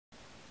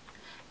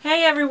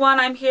Hey everyone,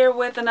 I'm here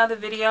with another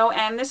video,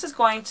 and this is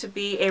going to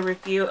be a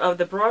review of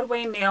the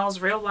Broadway Nails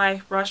Real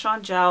Life Brush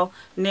On Gel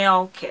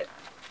Nail Kit.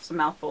 It's a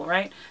mouthful,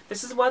 right?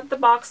 This is what the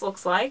box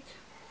looks like.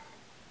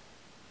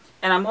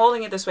 And I'm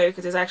holding it this way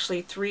because there's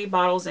actually 3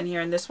 bottles in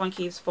here and this one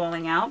keeps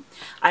falling out.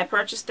 I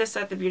purchased this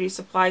at the beauty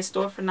supply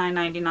store for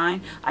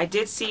 $9.99. I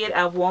did see it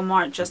at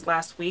Walmart just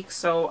last week,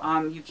 so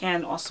you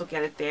can also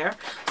get it there.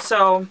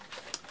 So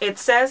it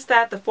says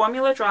that the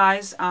formula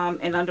dries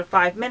in under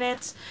 5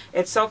 minutes.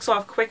 It soaks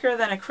off quicker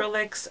than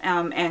acrylics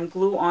and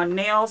glue on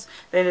nails.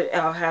 That it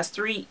has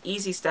 3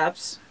 easy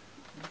steps.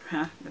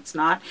 It's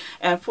not.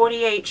 And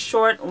 48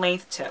 short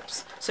length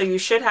tips. So you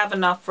should have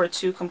enough for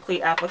 2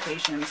 complete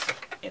applications,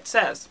 it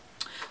says.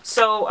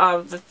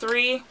 So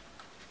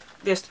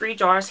there's 3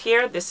 jars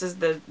here. This is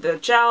the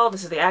gel,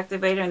 this is the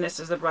activator, and this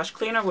is the brush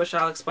cleaner, which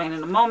I'll explain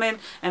in a moment.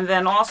 And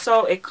then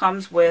also it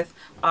comes with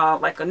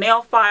like a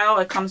nail file.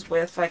 It comes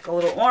with like a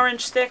little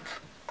orange stick,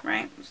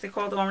 right? They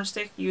call it the orange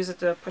stick. You use it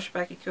to push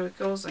back your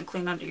cuticles and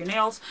clean under your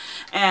nails.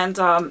 And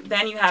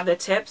then you have the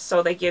tips.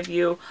 So they give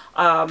you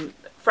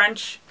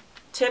French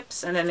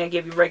tips, and then they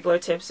give you regular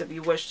tips if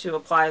you wish to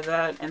apply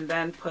that and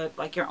then put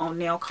like your own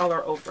nail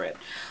color over it.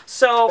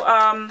 So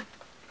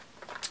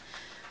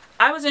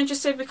I was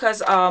interested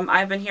because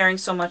I've been hearing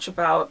so much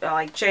about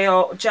like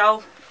gel.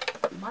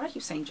 Why do I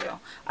keep saying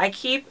gel? I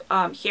keep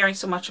hearing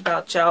so much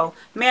about gel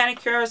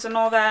manicures and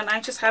all that, and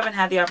I just haven't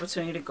had the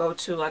opportunity to go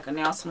to like a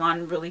nail salon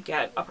and really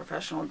get a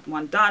professional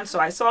one done. So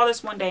I saw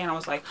this one day and I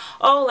was like,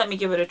 oh, let me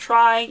give it a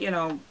try. You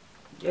know,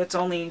 it's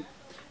only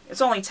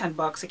 10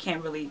 bucks. It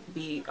can't really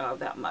be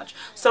that much.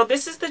 So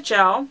this is the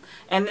gel,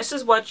 and this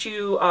is what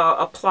you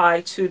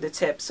apply to the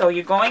tip. So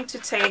you're going to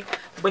take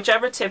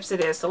whichever tips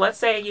it is. So let's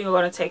say you're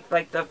going to take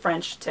like the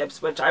French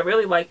tips, which I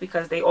really like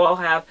because they all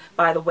have,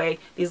 by the way,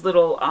 these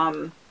little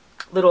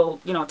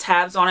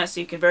tabs on it, so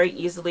you can very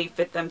easily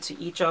fit them to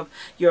each of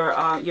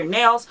your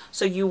nails.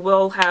 So you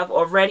will have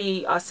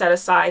already set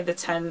aside the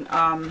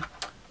 10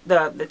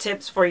 the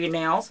tips for your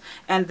nails.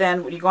 And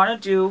then what you're going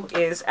to do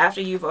is,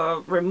 after you've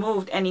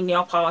removed any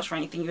nail polish or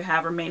anything you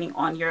have remaining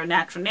on your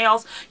natural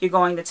nails, you're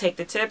going to take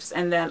the tips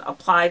and then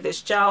apply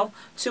this gel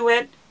to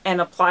it and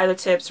apply the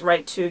tips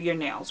right to your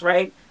nails,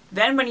 right?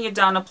 Then when you're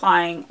done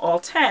applying all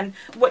 10,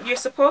 what you're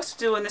supposed to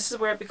do, and this is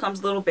where it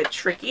becomes a little bit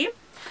tricky,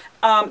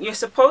 you're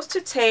supposed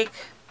to take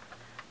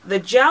the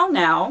gel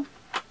now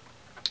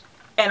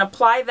and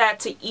apply that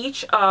to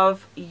each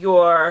of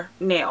your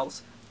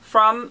nails,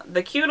 from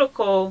the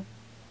cuticle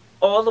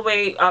all the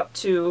way up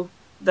to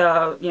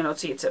the,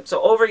 to your tip.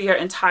 So over your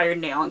entire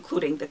nail,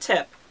 including the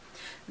tip.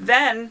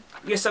 Then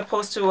you're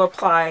supposed to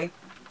apply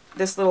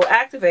this little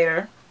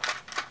activator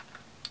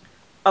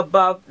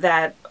above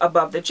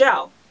the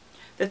gel.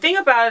 The thing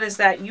about it is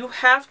that you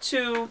have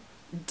to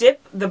dip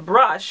the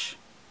brush.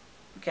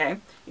 Okay,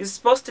 you're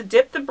supposed to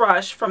dip the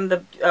brush from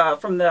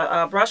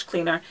the brush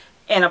cleaner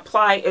and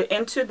apply it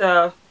into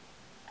the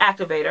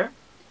activator.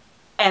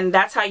 And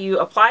that's how you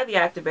apply the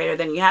activator.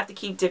 Then you have to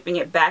keep dipping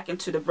it back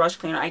into the brush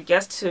cleaner, I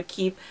guess, to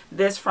keep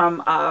this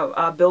from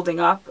building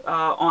up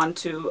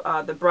onto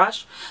the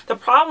brush. The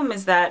problem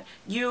is that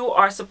you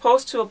are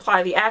supposed to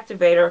apply the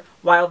activator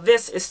while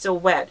this is still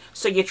wet.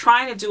 So you're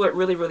trying to do it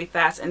really, really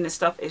fast, and this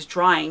stuff is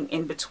drying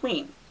in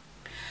between.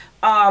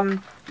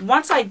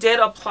 Once I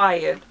did apply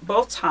it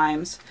both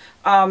times,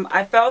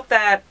 I felt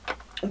that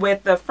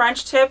with the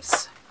French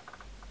tips,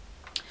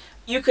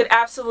 you could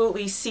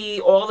absolutely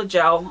see all the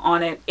gel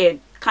on it. It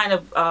kind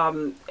of,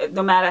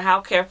 no matter how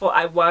careful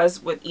I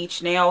was with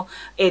each nail,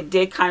 it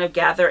did kind of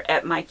gather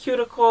at my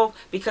cuticle.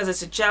 Because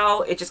it's a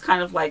gel, it just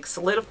kind of like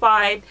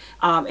solidified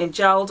and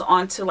gelled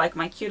onto like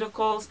my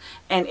cuticles,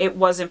 and it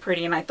wasn't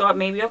pretty. And I thought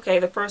maybe, okay,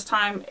 the first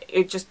time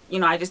it just,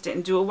 I just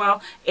didn't do it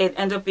well. It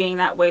ended up being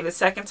that way the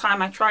second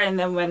time I tried, and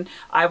then when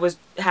I was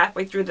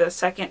halfway through the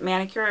second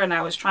manicure and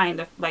I was trying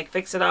to like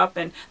fix it up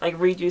and like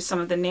redo some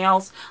of the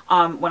nails,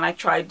 when I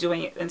tried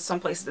doing it in some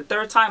places the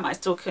third time, I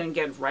still couldn't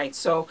get it right.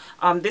 So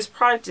this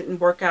product didn't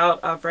work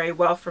out very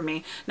well for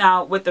me.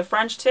 Now with the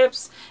French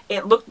tips,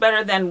 it looked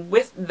better than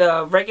with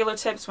the regular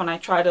tips when I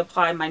tried to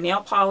apply my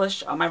nail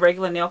polish, my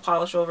regular nail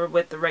polish over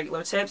with the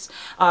regular tips,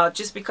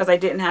 just because I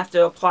didn't have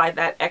to apply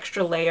that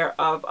extra layer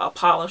of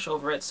polish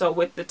over it. So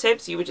with the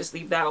tips, you would just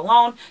leave that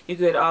alone. You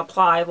could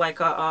apply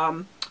like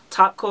a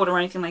top coat or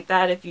anything like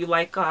that. If you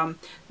like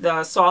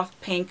the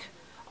soft pink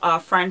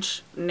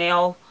French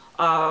nail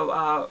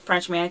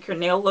French manicure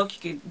nail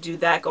look, you could do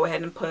that. Go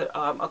ahead and put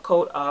a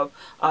coat of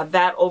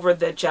that over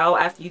the gel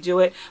after you do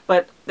it.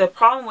 But the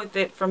problem with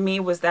it for me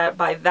was that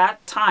by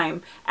that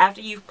time, after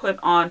you've put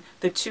on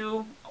the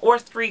 2 or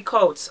 3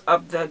 coats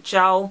of the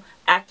gel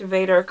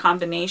activator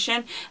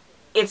combination,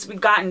 it's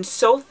gotten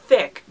so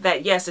thick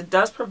that yes, it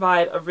does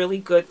provide a really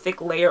good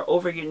thick layer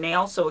over your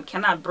nail, so it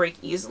cannot break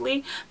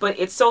easily, but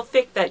it's so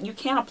thick that you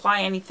can't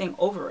apply anything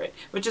over it,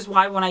 which is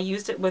why when I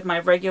used it with my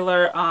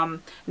regular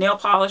nail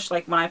polish,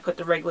 like when I put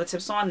the regular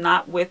tips on,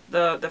 not with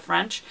the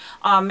French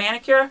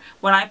manicure,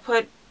 when I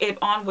put it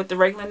on with the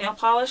regular nail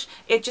polish,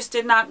 it just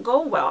did not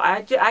go well.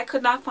 I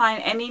could not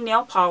find any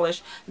nail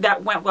polish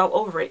that went well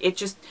over it. It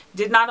just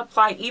did not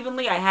apply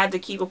evenly. I had to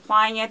keep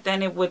applying it.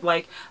 Then it would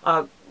like,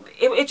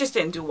 it just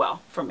didn't do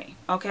well for me.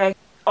 Okay.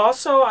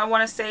 Also, I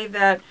want to say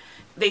that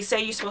they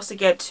say you're supposed to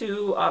get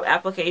 2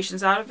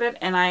 applications out of it,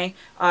 and I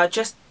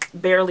just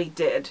barely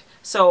did.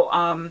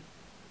 So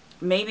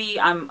maybe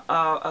I'm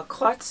a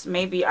klutz.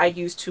 Maybe I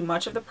used too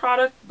much of the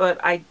product, but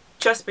I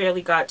just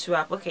barely got 2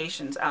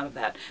 applications out of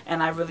that,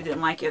 and I really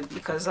didn't like it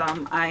because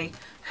I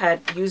had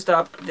used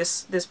up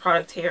this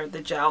product here,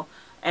 the gel,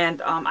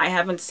 and I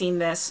haven't seen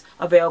this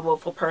available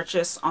for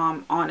purchase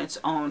on its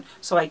own.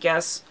 So I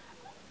guess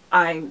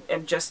I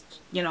am just,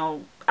 you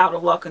know, out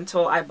of luck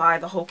until I buy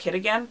the whole kit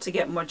again to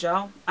get more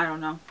gel. I don't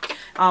know.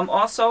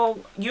 Also,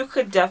 you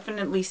could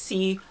definitely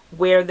see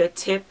where the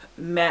tip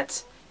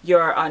met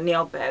your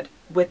nail bed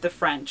with the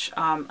French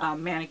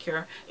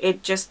manicure.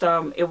 It just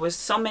it was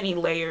so many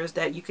layers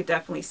that you could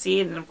definitely see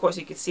it, and of course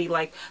you could see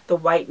like the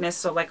whiteness,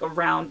 so like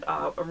around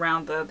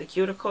the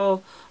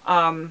cuticle.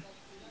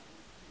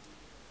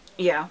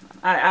 Yeah,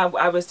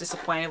 I was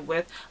disappointed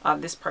with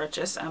this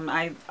purchase.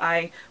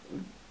 I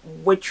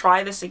would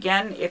try this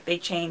again if they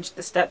changed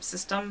the step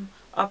system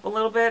up a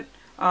little bit.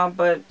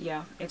 But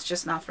yeah, it's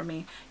just not for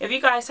me. If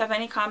you guys have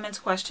any comments,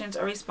 questions,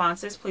 or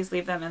responses, please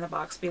leave them in the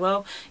box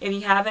below. If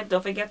you haven't,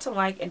 don't forget to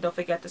like and don't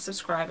forget to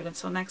subscribe. And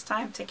until next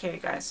time, take care, you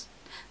guys.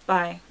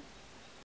 Bye.